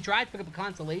 He tried to pick up a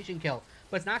consolation kill,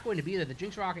 but it's not going to be there. The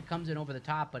Jinx Rocket comes in over the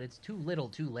top, but it's too little,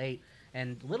 too late.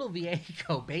 And little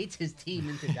Viego baits his team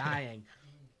into dying.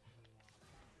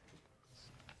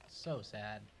 So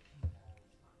sad.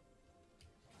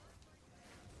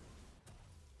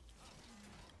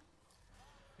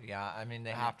 Yeah, I mean,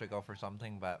 they have to go for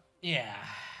something, but Yeah.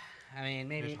 I mean,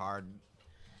 maybe it's hard.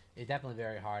 It's definitely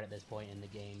very hard at this point in the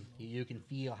game. You can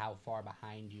feel how far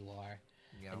behind you are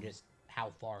Yeah. and just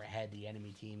how far ahead the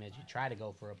enemy team is. You try to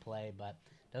go for a play, but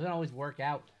doesn't always work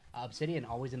out. Obsidian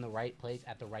always in the right place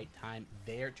at the right time,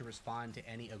 there to respond to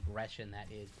any aggression that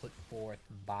is put forth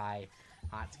by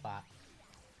Hotspot,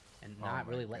 and not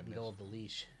really letting go of the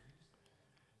leash.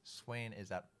 Swain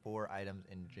is at 4 items,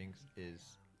 and Jinx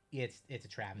is It's a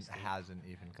travesty. hasn't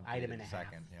even Item completed and a a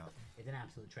second. half. Yeah. It's an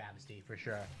absolute travesty for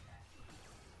sure.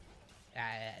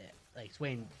 Like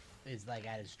Swain is like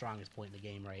at his strongest point in the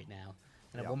game right now.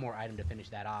 And one more item to finish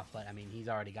that off, but I mean he's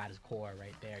already got his core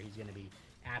right there. He's going to be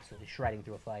absolutely shredding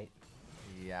through a fight.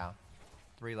 Yeah,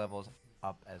 3 levels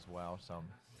up as well. So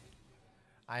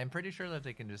I am pretty sure that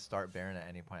they can just start Baron at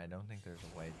any point. I don't think there's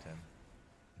a way to.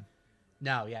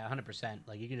 No, yeah, 100%.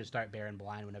 Like you can just start Baron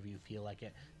blind whenever you feel like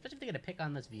it. Especially if they're going to pick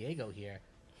on this Viego here.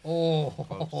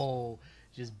 Oh,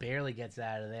 just barely gets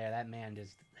out of there. That man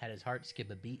just had his heart skip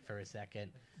a beat for a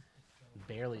second.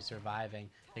 Barely surviving.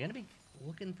 They're going to be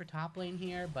looking for top lane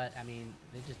here, but I mean,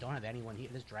 they just don't have anyone here.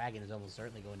 This dragon is almost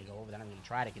certainly going to go over. They're not going to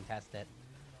try to contest it.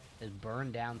 Just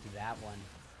burn down through that one.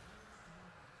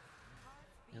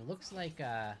 It looks like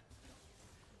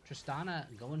Tristana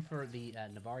going for the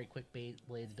Navari quick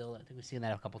blades build. I think we've seen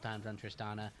that a couple times on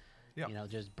Tristana. Yep. You know,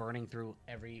 just burning through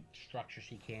every structure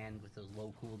she can with those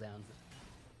low cooldowns.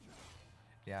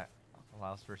 Yeah,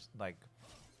 allows for like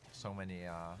so many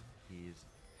ease.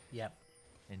 Yep.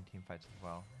 In team fights as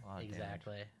well.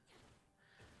 Exactly.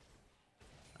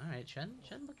 All right, Shen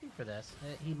looking for this.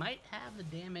 He might have the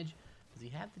damage. Does he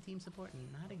have the team support?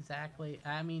 Not exactly.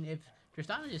 I mean, if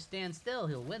Tristana just stands still,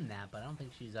 he'll win that, but I don't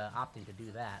think she's opting to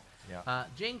do that. Yeah.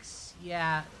 Jinx,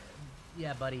 yeah,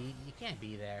 buddy, you can't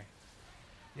be there.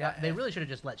 Yeah, they really should have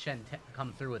just let Shen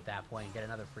come through at that point and get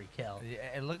another free kill. Yeah,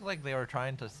 it looked like they were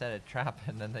trying to set a trap,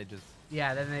 and then they just.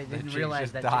 Yeah, then they didn't Jinx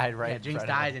realize just that died right in Jinx front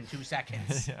of dies them. in 2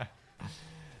 seconds. Yeah.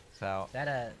 So.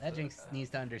 That Jinx needs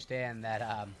to understand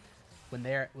that when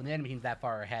the enemy team's that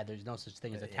far ahead, there's no such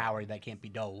thing as a tower that can't be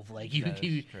dove. Like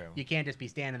you can't just be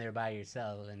standing there by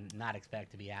yourself and not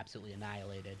expect to be absolutely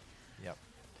annihilated. Yep.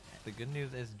 The good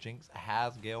news is Jinx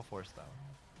has Gale Force though.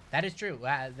 That is true.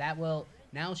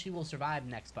 Now she will survive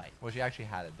next fight. Well, she actually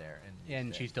had it there,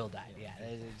 and she still died. Yeah,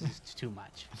 it's just too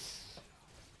much.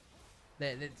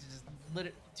 It's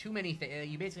just too many things.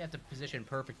 You basically have to position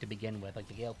perfect to begin with. Like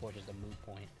the Gale Force is a moot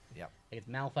point. Yep. Like it's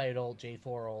Malphite ult,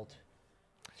 J4 ult,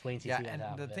 Swain CC. Yeah,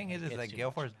 and the thing is that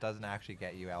Gale Force doesn't actually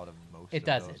get you out of most. It of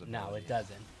doesn't. Those No, it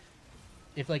doesn't.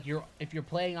 If you're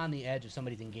playing on the edge of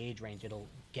somebody's engage range, it'll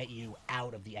get you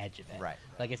out of the edge of it. Right.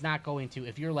 Like it's not going to.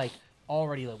 If you're like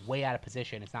already like way out of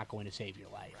position, it's not going to save your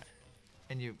life. Right.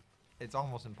 And it's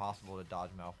almost impossible to dodge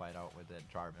Malphite out with it,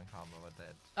 Jarvan combo with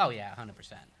it. Oh yeah,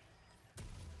 100%.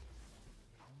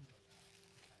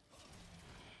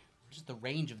 Just the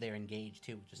range of their engage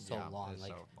too, just so long. Like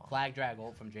so long. Flag drag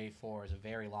ult from J4 is a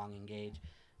very long engage.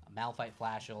 Malphite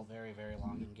flash ult, very very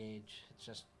long engage. It's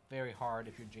just very hard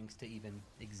if you're Jinx to even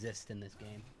exist in this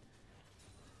game.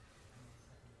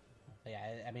 But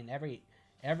yeah, I mean every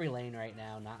Every lane right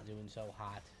now not doing so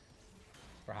hot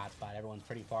for hotspot. Everyone's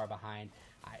pretty far behind.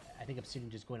 I think Obsidian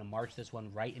just going to march this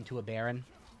one right into a Baron.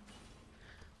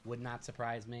 Would not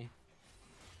surprise me.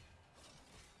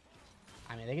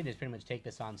 I mean, they can just pretty much take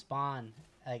this on spawn.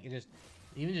 Like,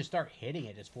 even just start hitting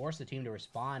it. Just force the team to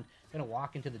respond. Gonna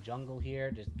walk into the jungle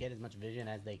here. Just get as much vision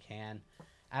as they can.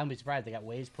 I wouldn't be surprised. They got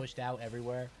waves pushed out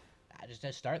everywhere.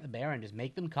 Just start the Baron. Just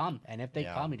make them come. And if they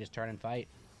come, you just turn and fight.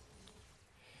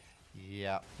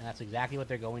 Yeah. And that's exactly what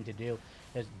they're going to do.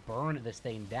 Just burn this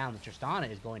thing down. The Tristana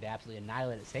is going to absolutely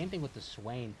annihilate it. Same thing with the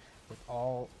Swain, with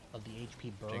all of the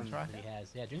HP burn that he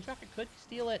has. Yeah, Jinx Rocket could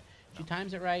steal it. She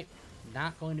times it right.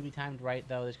 Not going to be timed right,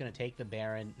 though. It's going to take the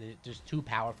Baron. It's just too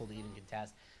powerful to even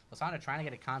contest. Lysandra trying to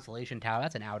get a Constellation Tower.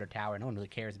 That's an outer tower. No one really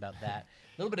cares about that.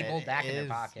 A little bit of gold back in their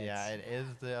pockets. Yeah, it is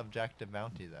the objective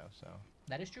bounty, though, so.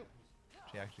 That is true.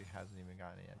 She actually hasn't even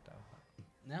gotten it yet,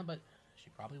 though. No, but she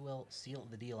probably will seal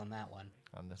the deal on that one.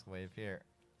 On this wave here.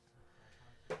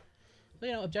 But,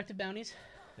 you know, objective bounties.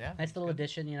 Yeah. Nice little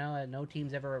addition, you know. No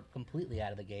team's ever completely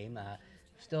out of the game.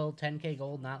 Still 10k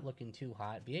gold, not looking too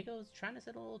hot. Viego's trying to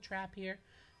set a little trap here.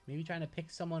 Maybe trying to pick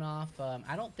someone off.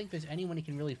 I don't think there's anyone he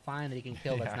can really find that he can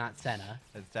kill that's not Senna.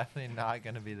 It's definitely not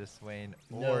going to be the Swain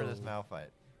or this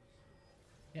Malphite.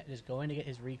 Yeah, just going to get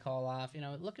his recall off. You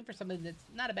know, looking for something that's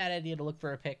not a bad idea to look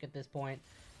for a pick at this point.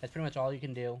 That's pretty much all you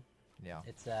can do. Yeah.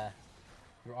 It's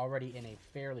you're already in a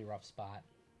fairly rough spot.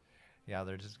 Yeah,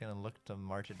 they're just going to look to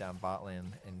march it down bot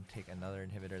lane and take another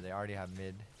inhibitor. They already have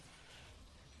mid.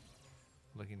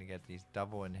 Looking to get these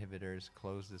double inhibitors,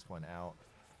 close this one out.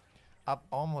 Up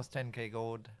almost 10k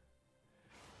gold.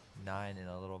 9 in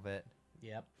a little bit.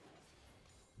 Yep.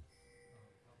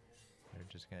 They're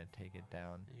just going to take it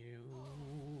down.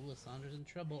 Lysandra's in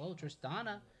trouble. Oh,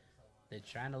 Tristana. They're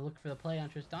trying to look for the play on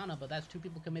Tristana, but that's 2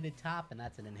 people committed top, and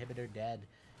that's an inhibitor dead.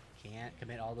 Can't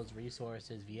commit all those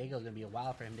resources. Viego's going to be a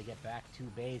while for him to get back to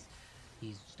base.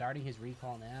 He's starting his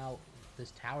recall now.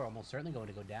 This tower almost certainly going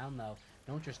to go down, though.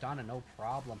 No Tristana, no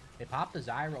problem. They pop the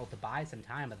Zyro to buy some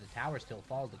time, but the tower still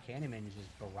falls. The Candyman is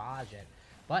just barrage it.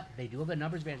 But they do have a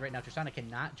numbers advantage right now. Tristana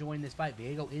cannot join this fight.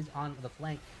 Viego is on the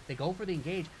flank. They go for the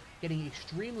engage, getting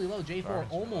extremely low. J4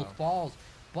 almost falls,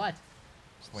 but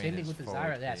same thing with the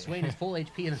Zyra. Yeah, Swain is full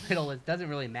HP in the middle. It doesn't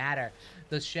really matter.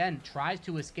 The Shen tries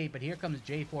to escape, but here comes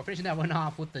J4, finishing that one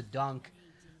off with the dunk.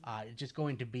 It's just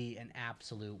going to be an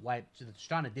absolute wipe. So the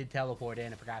Tristana did teleport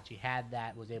in. I forgot she had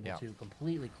that. Was able to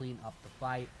completely clean up the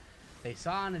fight. They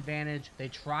saw an advantage. They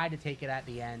tried to take it at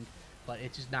the end, but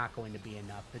it's just not going to be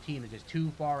enough. The team is just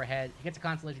too far ahead. He gets a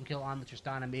constellation kill on the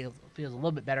Tristana. Feels a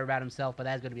little bit better about himself, but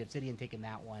that's going to be Obsidian taking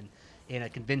that one in a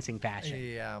convincing fashion.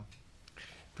 Yeah.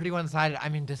 Pretty one-sided. I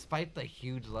mean, despite the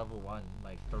huge level 1,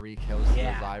 like 3 kills to the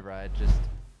Zyra, it just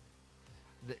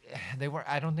they were.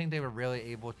 I don't think they were really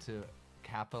able to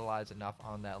capitalize enough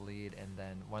on that lead, and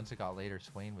then once it got later,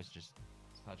 Swain was just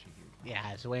such a huge one.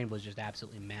 Yeah, Swain was just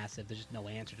absolutely massive. There's just no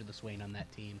answer to the Swain on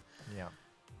that team. Yeah.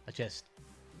 It's just,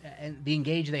 and the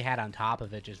engage they had on top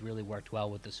of it just really worked well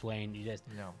with the Swain. You just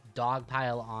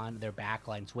dogpile on their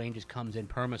backline. Swain just comes in,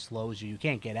 perma slows you. You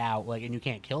can't get out, like, and you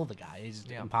can't kill the guy. It's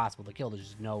impossible to kill. There's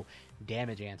just no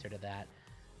damage answer to that.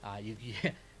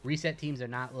 Reset teams are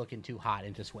not looking too hot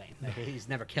into Swain. Like, he's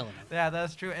never killing them. Yeah,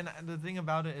 that's true. And the thing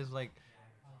about it is, like,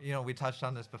 you know, we touched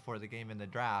on this before the game in the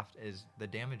draft, is the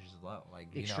damage is low. Like,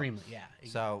 extremely,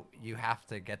 So you have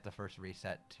to get the first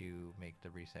reset to make the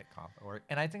reset comp work.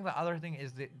 And I think the other thing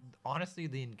is that, honestly,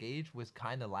 the engage was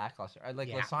kind of lackluster. Like,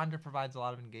 Lysandra provides a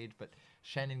lot of engage, but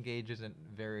Shen engage isn't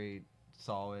very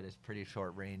solid. It's pretty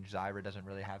short range. Zyra doesn't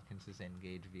really have consistent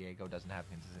engage. Viego doesn't have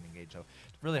consistent engage. So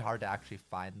it's really hard to actually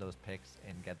find those picks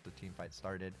and get the team fight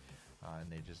started.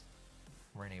 And they just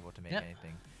weren't able to make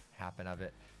anything happen of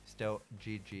it. Still,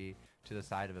 GG to the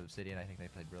side of Obsidian. I think they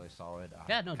played really solid.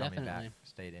 Definitely. Back,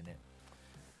 stayed in it.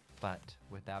 But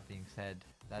with that being said,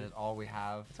 that is all we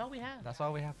have. That's all we have. That's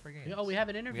all we have for games. Oh, we have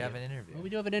an interview. We have an interview. Well, we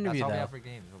do have an interview, That's all we have for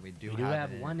games, but we do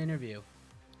have one interview.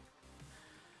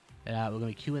 We're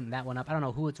going to be queuing that one up. I don't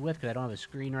know who it's with because I don't have a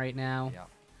screen right now. Yeah.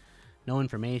 No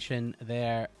information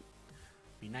there.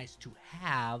 Be nice to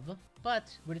have,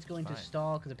 but we're just going to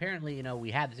stall because apparently, you know,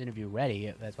 we had this interview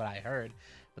ready. That's what I heard.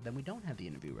 But then we don't have the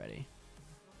interview ready.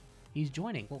 He's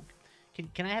joining. Well,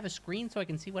 can I have a screen so I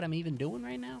can see what I'm even doing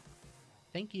right now?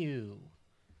 Thank you.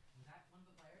 Is that one of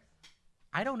the players?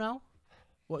 I don't know.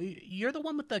 Well, you're the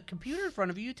one with the computer in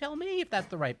front of you. You tell me if that's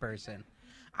the right person.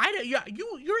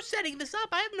 You're setting this up.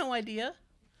 I have no idea.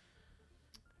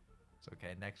 It's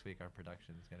okay. Next week our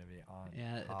production is going to be on.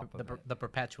 Yeah, the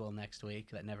perpetual next week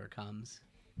that never comes.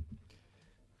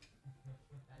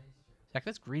 Zach,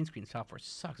 this green screen software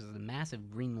sucks. There's a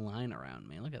massive green line around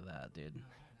me. Look at that, dude.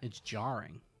 It's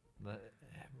jarring.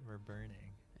 We're burning.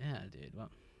 Yeah, dude. Well,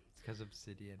 It's because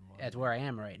Obsidian won. that's where I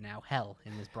am right now. Hell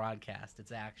in this broadcast.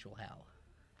 It's actual hell.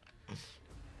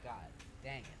 God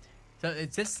dang it. So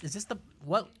is this the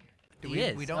what?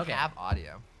 We don't Okay. have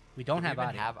audio. We don't Do we have even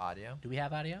audio. have audio? Do we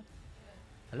have audio?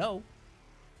 Hello.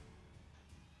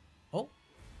 Oh,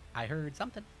 I heard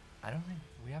something. I don't think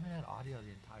we haven't had audio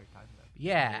the entire time though.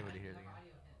 Yeah. Be able to hear it again.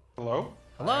 Hello?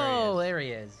 Hello, There there he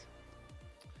is.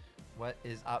 What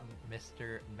is up,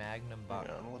 Mr. Magnum Buck?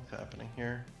 Hang on, what's happening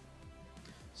here?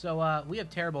 So we have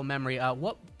terrible memory.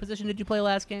 What position did you play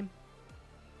last game?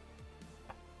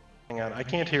 Hang on, I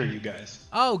can't hear you guys.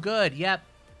 Oh, good. Yep.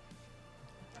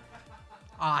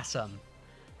 Awesome.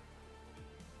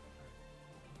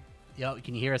 Yo,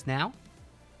 can you hear us now?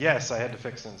 Yes, I had to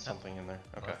fix in something in there.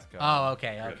 Okay. Let's go. Oh,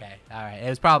 okay, okay. All right. It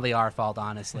was probably our fault,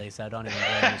 honestly, so don't even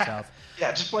blame yourself.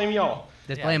 Yeah, just blame y'all.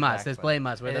 Just Yeah, blame us. exactly. Just blame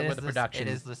us. We're It the is production.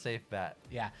 It is the safe bet.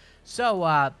 Yeah. So,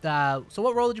 so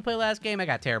what role did you play last game? I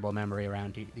got terrible memory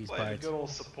around these Play a parts. good old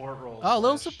support role. Oh, a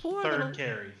little slash support, Third little-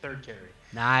 carry. Third carry.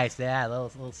 Nice, yeah, little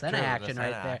center True, the action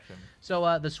right center there. action.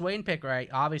 So the Swain pick, right,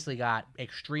 obviously got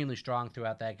extremely strong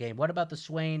throughout that game. What about the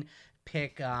Swain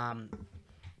pick?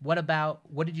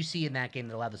 What did you see in that game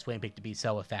that allowed the Swain pick to be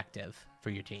so effective for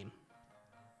your team?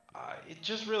 It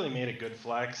just really made a good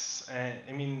flex.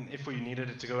 I mean, if we needed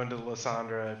it to go into the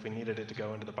Lissandra, if we needed it to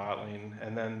go into the bot lane,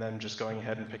 and then them just going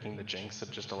ahead and picking the Jinx, it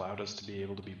just allowed us to be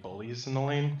able to be bullies in the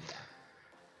lane.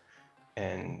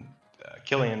 And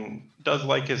Killian does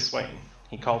like his Swain.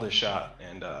 He called his shot,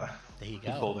 and There you he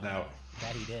go. pulled it out.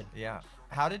 That he did. Yeah.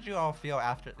 How did you all feel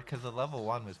after? Because the level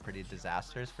 1 was pretty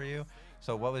disastrous for you.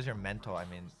 So what was your mental? I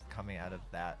mean, coming out of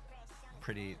that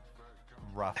pretty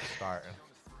rough start.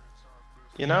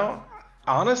 You know,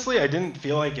 honestly, I didn't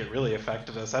feel like it really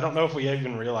affected us. I don't know if we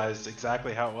even realized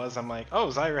exactly how it was. I'm like, oh,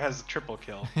 Zyra has a triple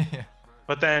kill.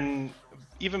 But then,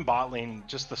 even bot lane,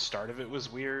 just the start of it was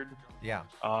weird. Yeah.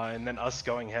 And then us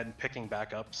going ahead and picking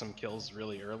back up some kills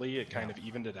really early, it kind of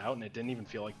evened it out, and it didn't even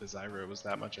feel like the Zyra was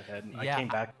that much ahead. And Yeah. I came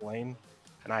back lane,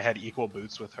 and I had equal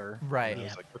boots with her. Right. And I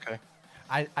was Yeah. like, okay.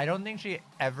 I don't think she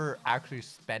ever actually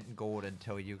spent gold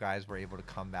until you guys were able to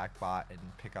come back bot and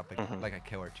pick up like a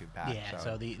kill or two back. Yeah,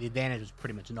 so the advantage was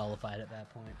pretty much nullified at that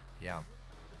point. Yeah.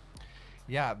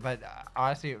 Yeah, but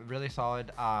honestly, really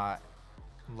solid.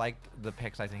 Liked the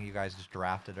picks. I think you guys just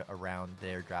drafted around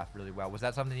their draft really well. Was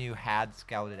that something you had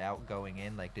scouted out going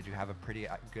in? Like, did you have a pretty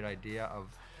good idea of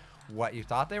what you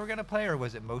thought they were going to play, or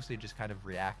was it mostly just kind of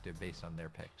reactive based on their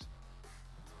picks?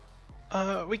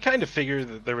 We kind of figured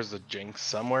that there was a Jinx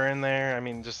somewhere in there. I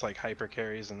mean, just like hyper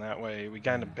carries, and that way we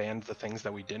kind of banned the things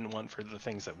that we didn't want for the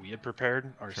things that we had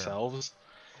prepared ourselves.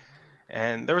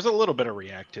 And there was a little bit of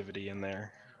reactivity in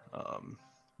there.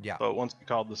 Yeah. But once we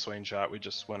called the Swain shot, we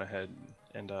just went ahead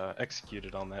and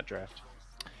executed on that draft.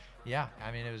 Yeah,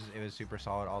 I mean, it was super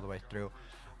solid all the way through.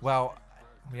 Well,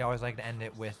 we always like to end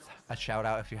it with a shout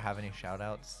out if you have any shout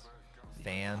outs,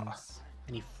 fans,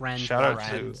 Any friends? Shout out to-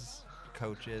 friends,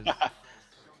 coaches.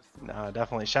 No,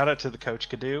 definitely. Shout out to the coach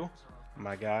Kadoo,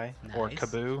 my guy, or Nice.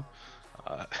 Kaboo.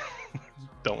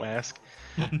 Don't ask.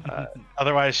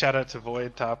 Otherwise, shout out to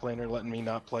Void, top laner, letting me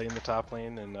not play in the top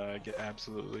lane and get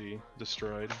absolutely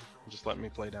destroyed. Just letting me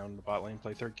play down the bot lane,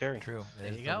 play third carry. True. There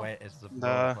It's you the go. way. It's the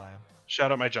Uh, play.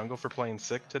 Shout out my jungle for playing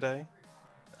sick today.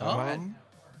 Oh. Um,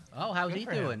 Oh, how's Good he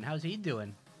for him. doing? How's he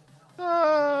doing?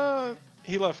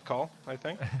 He left call, I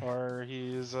think, or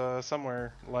he's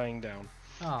somewhere laying down.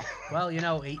 Oh, well, you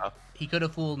know, he could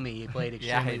have fooled me. He played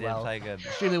Yeah, extremely he did well. play good.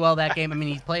 Extremely well that game. I mean,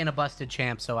 he's playing a busted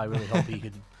champ, so I really hope he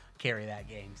could carry that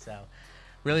game. So,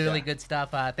 really good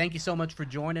stuff. Thank you so much for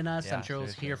joining us. Yeah, I'm sure we'll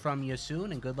seriously. hear from you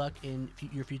soon, and good luck in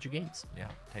your future games. Yeah,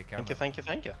 take care. Thank you, man. thank you,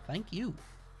 thank you. Thank you.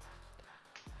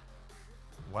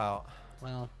 Well,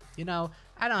 Well, you know,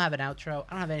 I don't have an outro.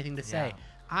 I don't have anything to say. Yeah.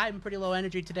 I'm pretty low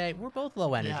energy today. We're both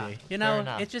low energy. Yeah, you fair know,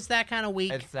 enough. it's just that kind of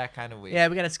week. it's that kind of week. Yeah,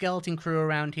 we got a skeleton crew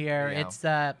around here. Yeah. It's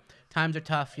times are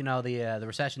tough. You know, the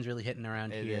recession's really hitting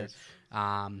around It here. is.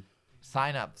 Sign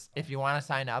Sign-ups. If you want to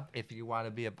sign up, if you want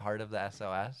to be a part of the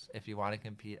SOS, if you want to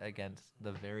compete against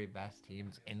the very best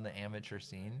teams in the amateur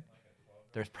scene,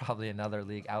 there's probably another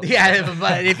league out there. Yeah,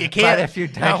 but if you can't, But if you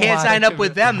if don't can't want sign to up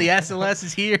with them, the SLS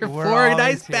is here We're for a always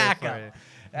nice here for backup. you.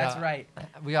 That's No, right.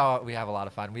 We have a lot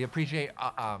of fun. We appreciate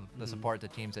the support, the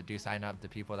teams that do sign up, the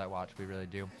people that watch. We really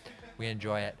do. We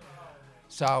enjoy it.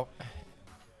 So,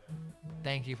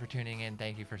 thank you for tuning in.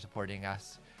 Thank you for supporting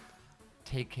us.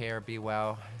 Take care. Be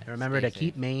well. And remember stay to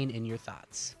keep safe. Maine in your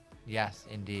thoughts. Yes,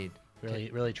 indeed.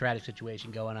 Really tragic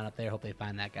situation going on up there. Hope they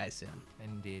find that guy soon.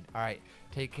 Indeed. All right.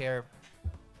 Take care.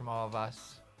 from all of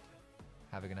us,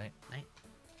 have a good night. Night.